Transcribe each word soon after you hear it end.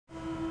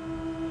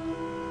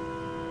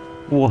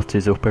What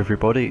is up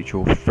everybody, it's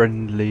your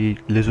friendly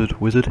lizard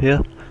wizard here,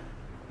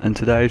 and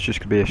today is just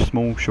going to be a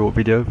small short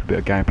video with a bit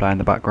of gameplay in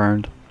the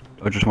background.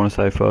 I just want to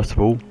say first of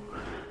all,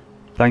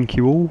 thank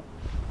you all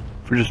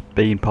for just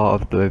being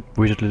part of the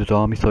Wizard Lizard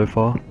army so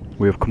far.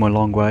 We have come a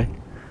long way,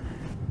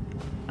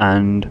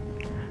 and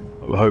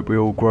I hope we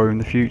all grow in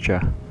the future.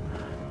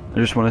 I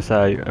just want to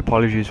say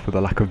apologies for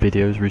the lack of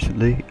videos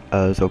recently,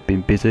 as I've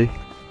been busy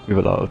with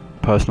a lot of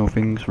personal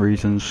things,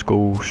 reasons,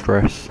 school,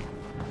 stress.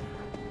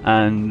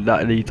 And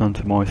that leads on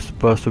to my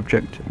first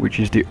subject,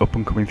 which is the up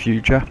and coming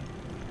future.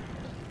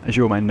 As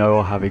you all may know,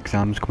 I have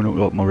exams coming up,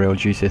 like my real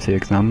GCSE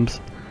exams,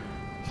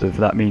 so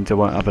that means I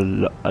won't have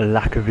a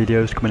lack of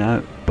videos coming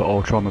out, but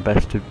I'll try my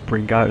best to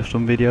bring out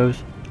some videos.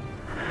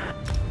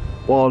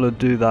 While I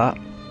do that,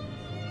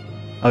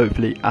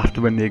 hopefully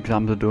after when the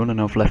exams are done and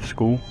I've left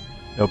school,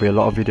 there'll be a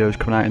lot of videos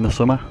coming out in the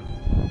summer,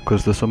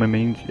 because the summer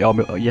means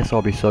yes,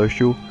 I'll be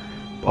social,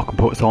 but I can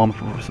put time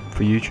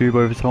for YouTube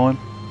over time.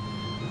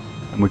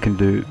 And we can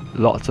do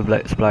lots of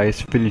let's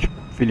plays, finish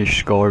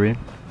Skyrim.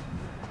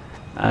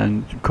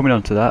 And coming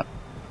on to that,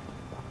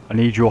 I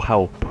need your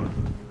help.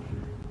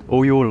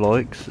 All your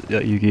likes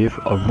that you give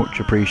are much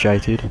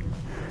appreciated,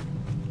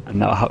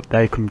 and that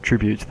they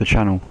contribute to the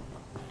channel.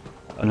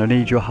 And I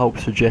need your help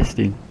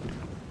suggesting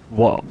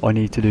what I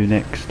need to do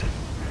next.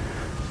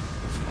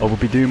 I will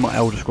be doing my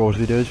Elder Scrolls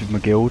videos with my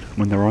guild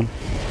when they're on.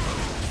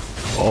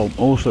 I'm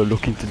also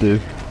looking to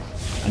do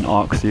an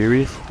Ark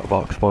series of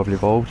Ark Survival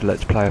Evolved,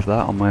 let's play of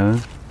that on my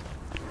own,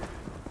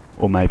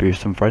 or maybe with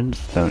some friends,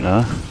 don't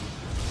know.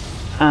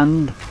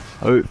 And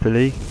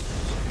hopefully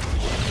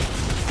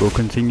we'll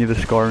continue the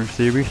Skyrim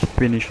series,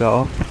 finish that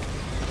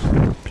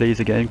off.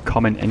 Please again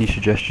comment any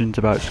suggestions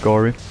about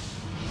Skyrim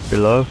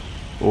below,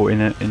 or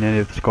in any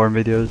of the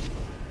Skyrim videos.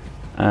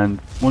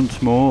 And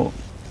once more,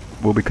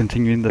 we'll be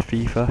continuing the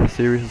FIFA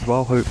series as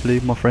well, hopefully,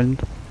 my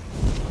friend.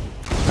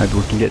 Maybe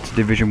we can get to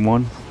Division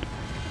 1.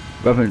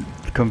 We haven't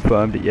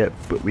confirmed it yet,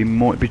 but we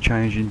might be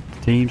changing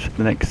teams for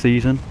the next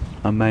season.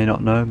 I may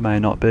not know, may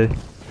not be.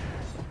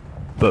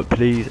 But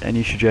please,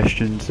 any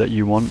suggestions that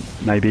you want,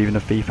 maybe even a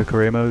FIFA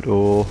career mode,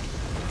 or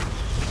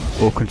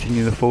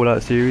continue the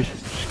Fallout series,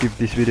 just give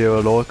this video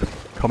a like,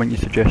 comment your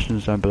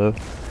suggestions down below,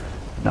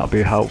 and that'll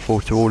be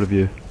helpful to all of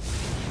you.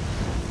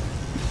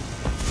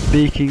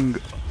 Speaking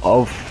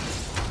of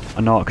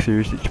an Ark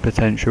series, its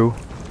potential,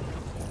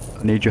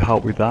 I need your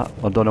help with that.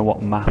 I don't know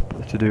what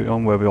map to do it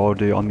on, whether I'll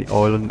do it on the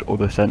island or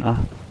the centre,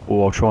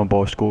 or I'll try and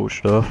buy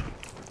Scorched Earth.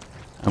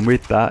 And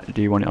with that,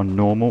 do you want it on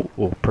normal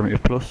or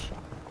primitive plus?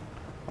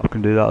 I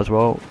can do that as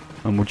well.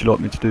 And would you like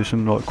me to do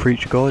some like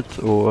creature guides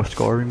or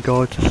Skyrim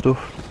guides and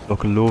stuff,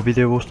 like a lore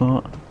video or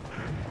something?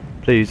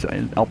 Please,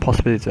 I'll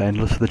possibly it's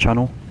endless for the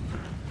channel,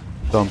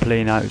 so I'm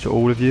playing out to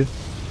all of you.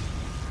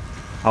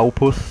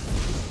 Help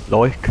us,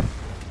 like,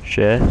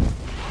 share,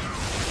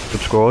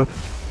 subscribe.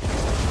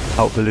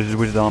 Help the Lizard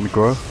Wizard army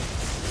grow.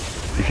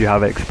 If you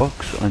have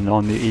Xbox and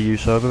on the EU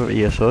server,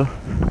 ESO,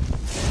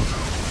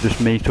 just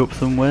meet up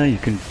somewhere. You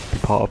can be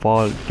part of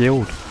our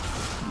guild,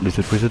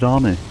 Lizard Wizard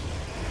army.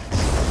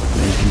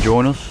 And you can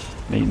join us,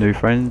 meet new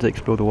friends,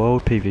 explore the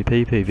world,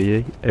 PvP,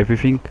 PvE,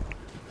 everything.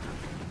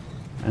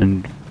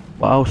 And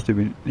what else do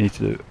we need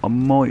to do? I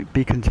might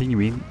be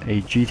continuing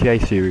a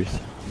GTA series,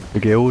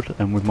 the guild,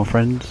 and with my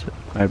friends,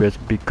 maybe as a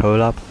big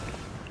collab.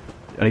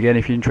 And again,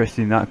 if you're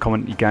interested in that,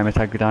 comment your gamer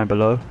tag down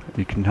below.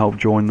 You can help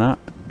join that,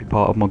 be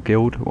part of my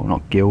guild, well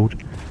not guild,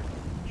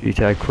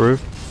 GTA crew.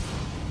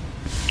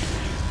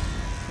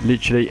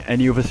 Literally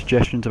any other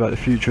suggestions about the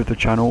future of the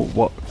channel,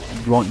 what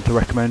you want to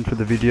recommend for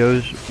the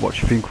videos,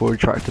 what you think will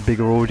attract a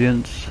bigger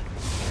audience,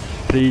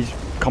 please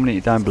comment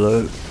it down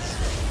below.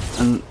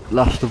 And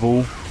last of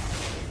all,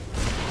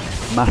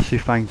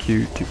 massive thank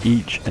you to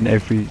each and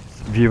every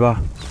viewer,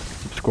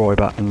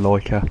 subscriber and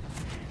liker.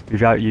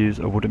 Without yous,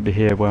 I wouldn't be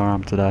here where I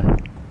am today.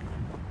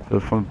 So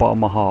from the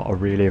bottom of my heart, I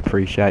really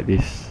appreciate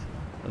this.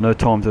 I know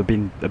times have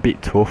been a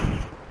bit tough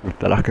with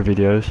the lack of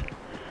videos,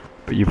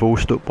 but you've all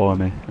stuck by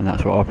me, and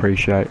that's what I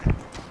appreciate.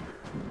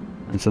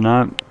 And so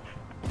now,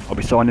 I'll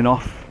be signing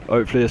off.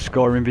 Hopefully a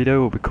Skyrim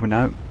video will be coming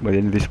out by the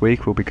end of this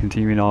week. We'll be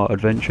continuing our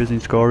adventures in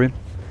Skyrim.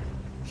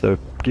 So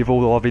give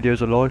all our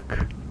videos a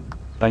like.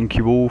 Thank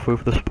you all for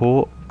the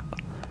support.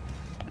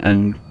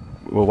 And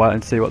we'll wait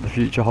and see what the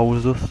future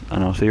holds us.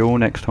 And I'll see you all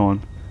next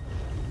time.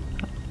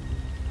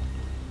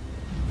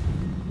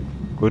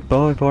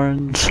 Goodbye,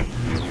 friends.